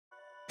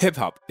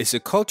Hip-hop is a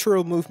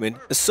cultural movement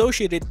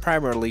associated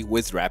primarily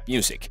with rap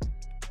music.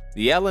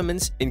 The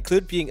elements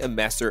include being a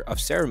master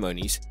of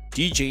ceremonies,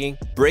 DJing,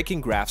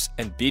 breaking graphs,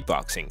 and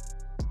beatboxing.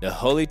 The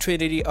holy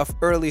trinity of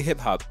early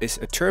hip-hop is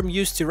a term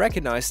used to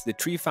recognize the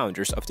three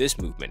founders of this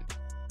movement.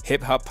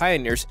 Hip-hop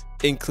pioneers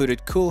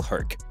included Kool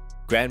Herc,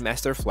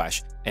 Grandmaster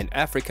Flash, and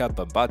Afrika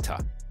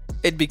Bambaataa.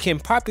 It became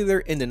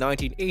popular in the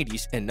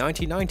 1980s and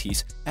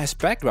 1990s as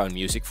background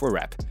music for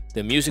rap,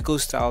 the musical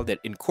style that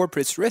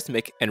incorporates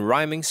rhythmic and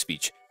rhyming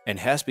speech, and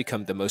has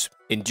become the most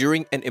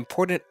enduring and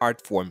important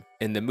art form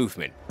in the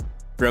movement.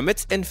 From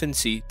its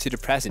infancy to the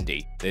present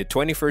day, the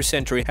 21st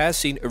century has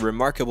seen a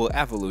remarkable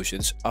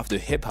evolution of the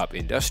hip-hop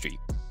industry.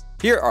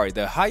 Here are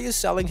the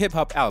highest-selling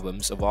hip-hop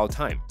albums of all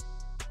time.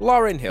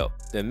 Lauryn Hill,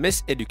 The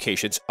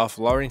Miseducations of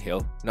Lauryn Hill,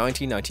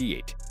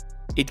 1998.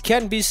 It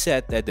can be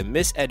said that the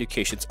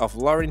Miseducations of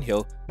Lauryn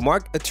Hill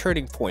marked a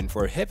turning point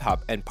for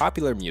hip-hop and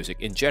popular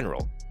music in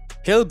general.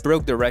 Hill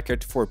broke the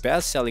record for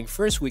best-selling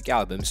first-week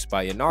albums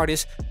by an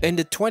artist in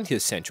the 20th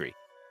century.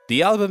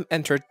 The album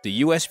entered the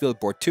US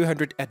Billboard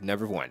 200 at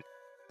number 1.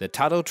 The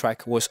title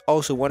track was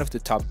also one of the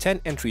top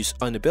 10 entries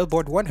on the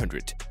Billboard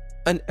 100,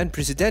 an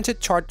unprecedented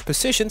chart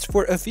positions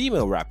for a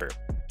female rapper.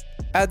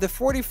 At the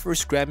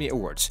 41st Grammy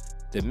Awards,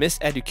 The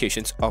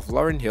Miseducations of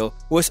Lauryn Hill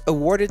was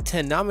awarded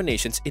 10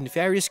 nominations in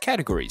various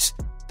categories.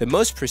 The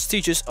most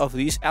prestigious of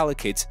these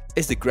accolades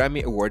is the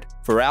Grammy Award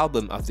for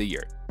Album of the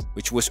Year,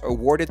 which was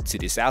awarded to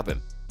this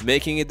album,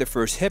 making it the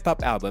first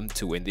hip-hop album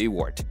to win the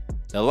award.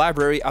 The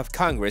Library of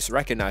Congress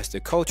recognized the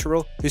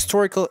cultural,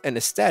 historical, and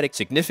aesthetic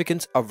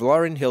significance of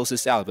Lauryn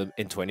Hill's album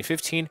in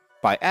 2015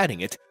 by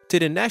adding it to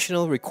the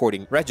National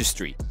Recording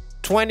Registry.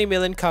 20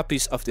 million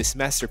copies of this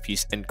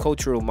masterpiece and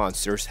cultural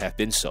monsters have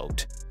been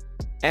sold.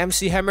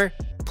 MC Hammer,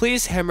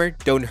 Please Hammer,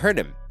 Don't Hurt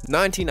Him,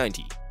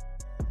 1990.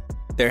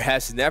 There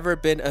has never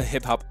been a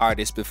hip-hop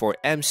artist before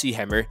MC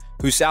Hammer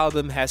whose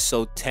album has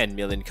sold 10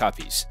 million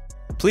copies.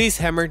 Please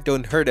Hammer,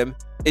 Don't Hurt Him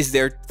is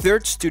their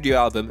third studio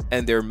album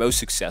and their most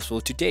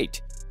successful to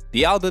date.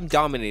 The album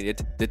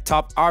dominated the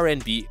top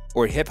R&B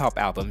or hip-hop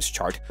albums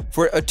chart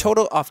for a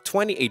total of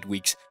 28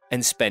 weeks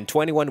and spent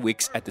 21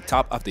 weeks at the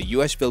top of the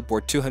US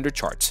Billboard 200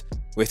 charts,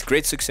 with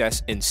great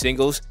success in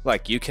singles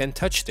like You Can't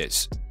Touch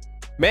This.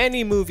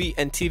 Many movie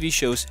and TV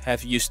shows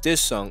have used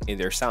this song in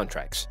their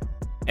soundtracks.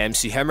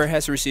 MC Hammer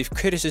has received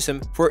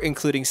criticism for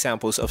including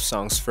samples of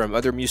songs from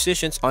other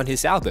musicians on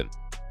his album.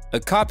 A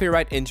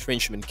copyright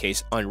infringement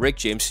case on Rick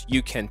James'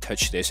 You Can't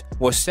Touch This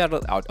was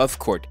settled out of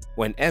court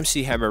when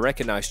MC Hammer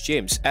recognized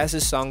James as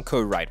a song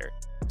co-writer.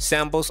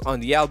 Samples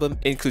on the album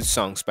include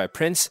songs by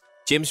Prince,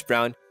 James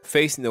Brown,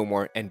 Faith No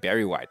More, and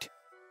Barry White.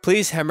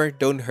 Please Hammer,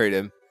 Don't Hurt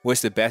Him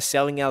was the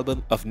best-selling album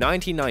of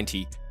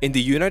 1990 in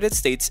the United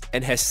States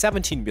and has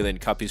 17 million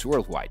copies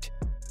worldwide.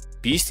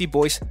 Beastie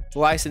Boys,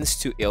 License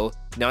to Ill,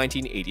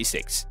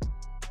 1986.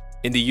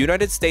 In the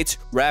United States,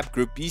 rap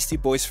group Beastie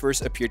Boys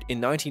first appeared in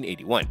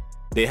 1981.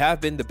 They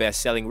have been the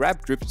best-selling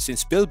rap group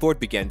since Billboard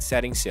began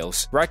setting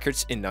sales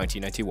records in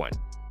 1991,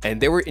 and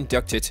they were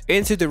inducted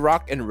into the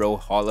Rock and Roll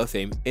Hall of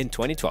Fame in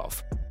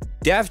 2012.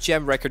 Def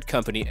Jam Record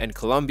Company and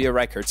Columbia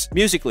Records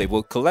music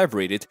label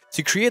collaborated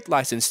to create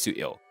License to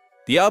Ill.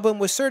 The album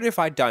was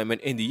certified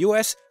diamond in the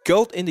US,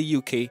 gold in the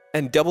UK,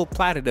 and double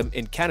platinum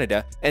in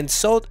Canada, and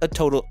sold a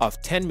total of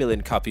 10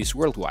 million copies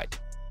worldwide.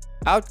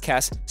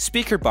 Outkast,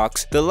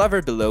 Speakerboxxx, The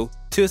Lover Below,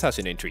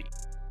 2003.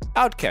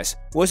 Outkast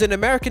was an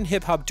American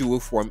hip-hop duo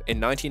formed in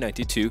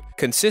 1992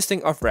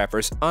 consisting of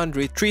rappers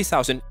Andre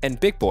 3000 and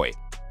Big Boi.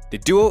 The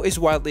duo is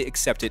widely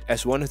accepted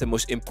as one of the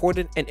most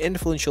important and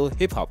influential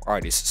hip-hop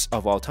artists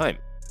of all time.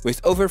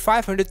 With over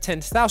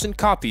 510,000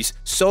 copies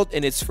sold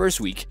in its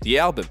first week, the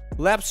album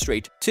leapt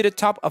straight to the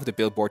top of the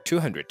Billboard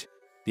 200.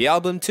 The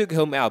album took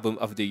home Album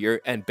of the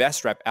Year and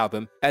Best Rap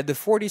Album at the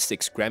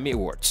 46 Grammy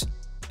Awards.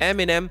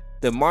 Eminem,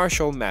 The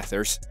Marshall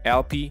Mathers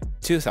LP,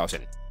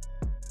 2000.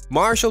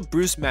 Marshall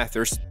Bruce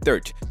Mathers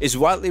III is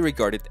widely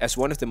regarded as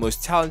one of the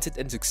most talented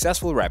and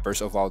successful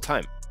rappers of all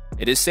time.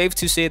 It is safe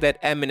to say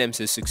that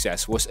Eminem's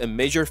success was a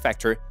major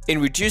factor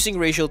in reducing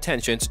racial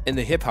tensions in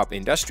the hip-hop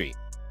industry.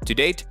 To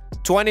date,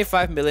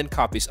 25 million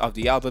copies of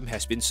the album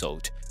has been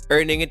sold,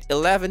 earning it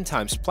 11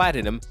 times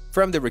platinum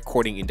from the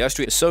Recording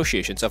Industry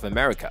Associations of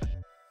America.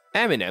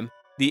 Eminem,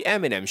 The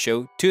Eminem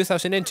Show,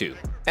 2002.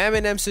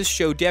 Eminem's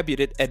show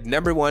debuted at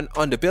number 1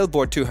 on the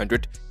Billboard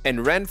 200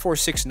 and ran for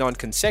 6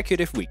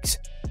 non-consecutive weeks.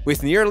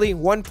 With nearly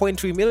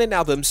 1.3 million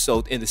albums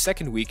sold in the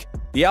second week,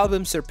 the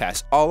album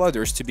surpassed all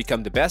others to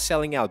become the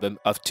best-selling album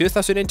of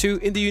 2002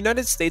 in the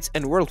United States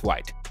and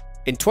worldwide.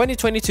 In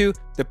 2022,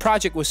 the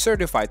project was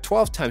certified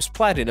 12 times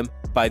platinum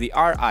by the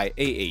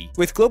RIAA,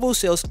 with global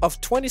sales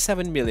of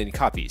 27 million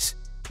copies.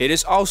 It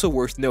is also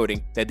worth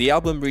noting that the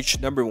album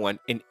reached number 1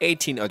 in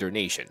 18 other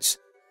nations.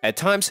 At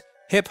times,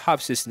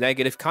 hip-hop's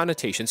negative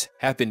connotations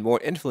have been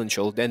more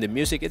influential than the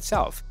music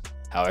itself.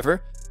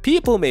 However,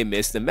 people may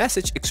miss the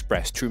message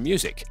expressed through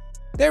music.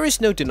 There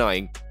is no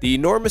denying the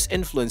enormous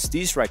influence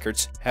these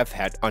records have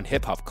had on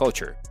hip-hop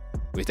culture.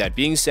 With that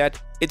being said,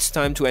 it's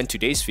time to end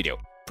today's video.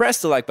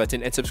 Press the like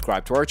button and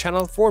subscribe to our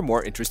channel for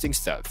more interesting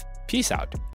stuff. Peace out.